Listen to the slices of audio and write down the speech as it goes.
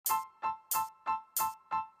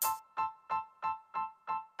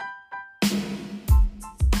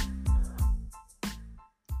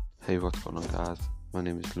Hey, what's going on, guys? My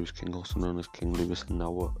name is Lewis King, also known as King Lewis, and now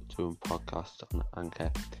we're doing podcasts on Anchor.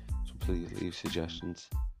 So please leave suggestions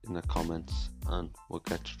in the comments and we'll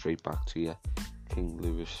get straight back to you. King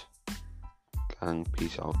Lewis gang,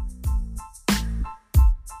 peace out.